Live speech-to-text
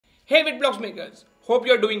Hey WitBlox makers, hope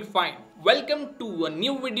you are doing fine. Welcome to a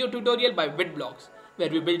new video tutorial by WitBlox, where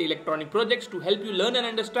we build electronic projects to help you learn and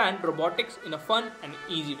understand robotics in a fun and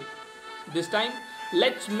easy way. This time,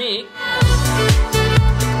 let's make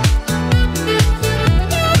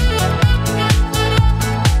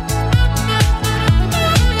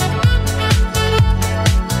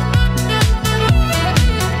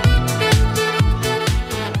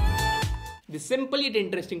This simple yet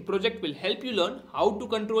interesting project will help you learn how to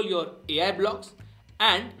control your AI blocks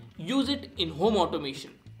and use it in home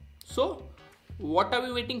automation. So, what are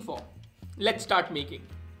we waiting for? Let's start making.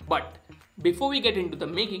 But before we get into the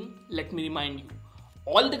making, let me remind you,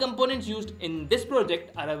 all the components used in this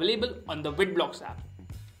project are available on the WitBlox app.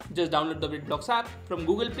 Just download the WitBlox app from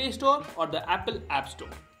Google Play Store or the Apple App Store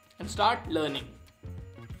and start learning.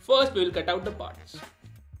 First, we will cut out the parts.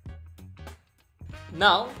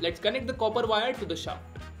 Now, let's connect the copper wire to the shaft.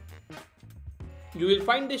 You will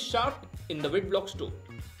find this shaft in the WitBlox store.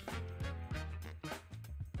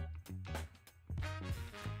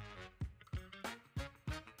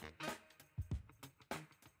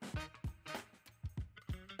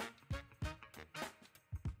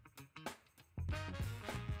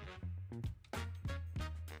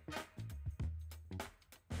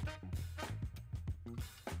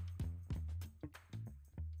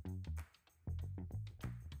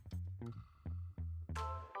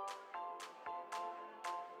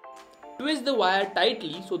 Twist the wire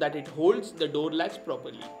tightly so that it holds the door latch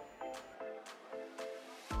properly.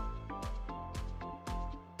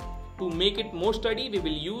 To make it more sturdy, we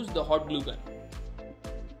will use the hot glue gun.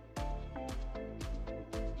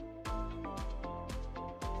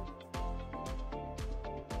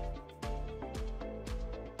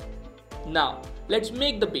 Now, let's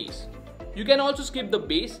make the base. You can also skip the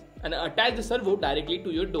base and attach the servo directly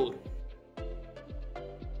to your door.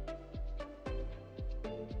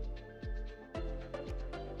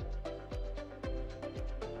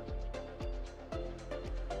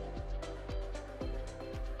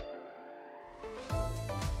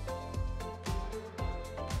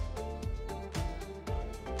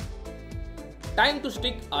 Time to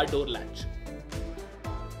stick our door latch.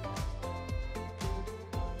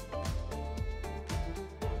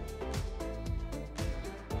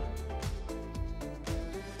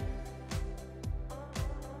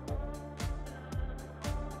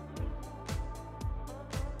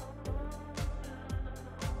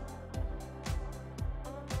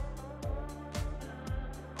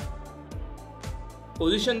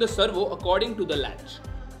 Position the servo according to the latch.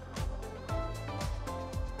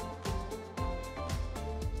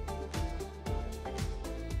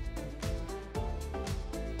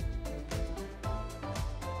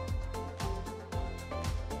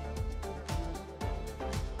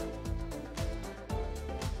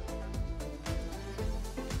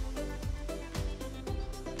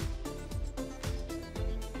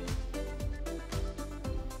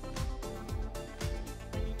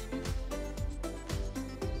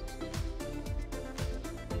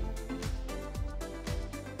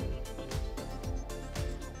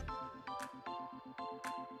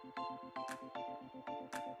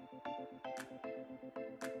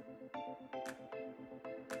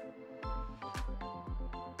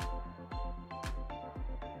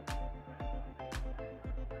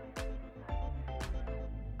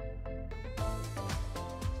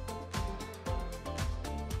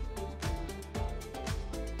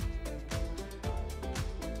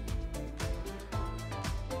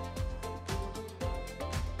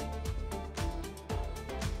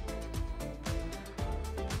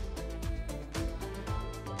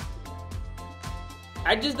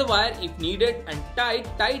 Adjust the wire if needed and tie it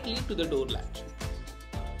tightly to the door latch.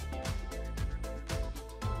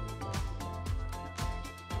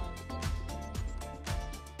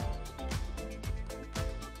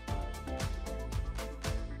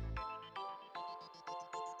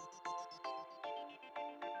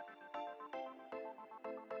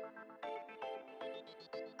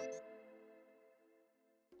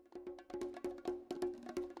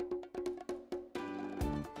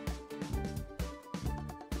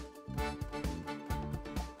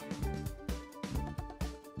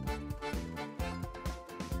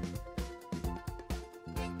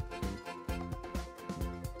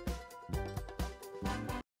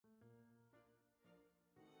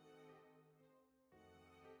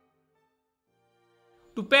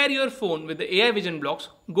 To pair your phone with the AI Vision blocks,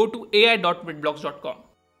 go to ai.witblox.com.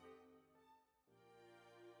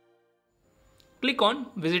 Click on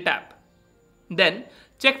Visit App. Then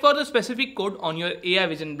check for the specific code on your AI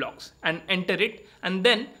Vision blocks and enter it, and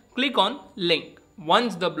then click on Link.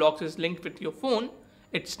 Once the blocks is linked with your phone,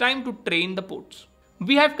 it's time to train the ports.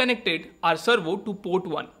 We have connected our servo to port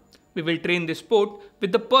 1. We will train this port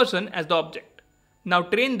with the person as the object. Now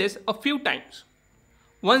train this a few times.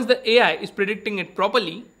 Once the AI is predicting it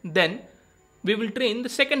properly, then we will train the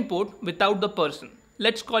second port without the person.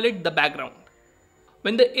 Let's call it the background.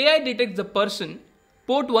 When the AI detects the person,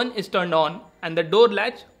 port 1 is turned on and the door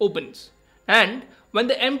latch opens. And when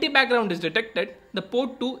the empty background is detected, the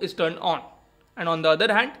port 2 is turned on. And on the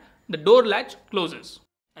other hand, the door latch closes.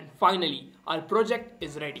 And finally, our project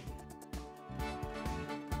is ready.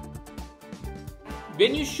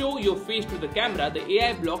 When you show your face to the camera, the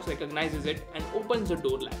AI blox recognizes it and opens the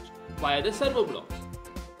door latch via the servo blocks.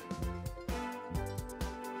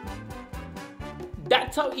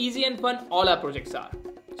 That's how easy and fun all our projects are.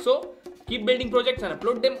 So, keep building projects and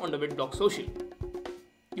upload them on the WitBlox Social.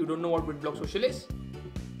 You don't know what WitBlox Social is?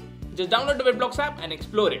 Just download the WitBlox app and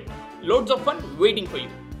explore it. Loads of fun waiting for you.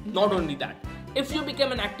 Not only that, if you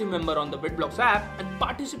become an active member on the WitBlox app and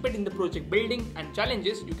participate in the project building and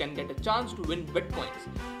challenges, you can get a chance to win Bitcoins,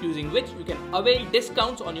 using which you can avail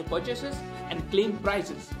discounts on your purchases and claim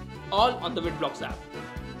prizes, all on the WitBlox app.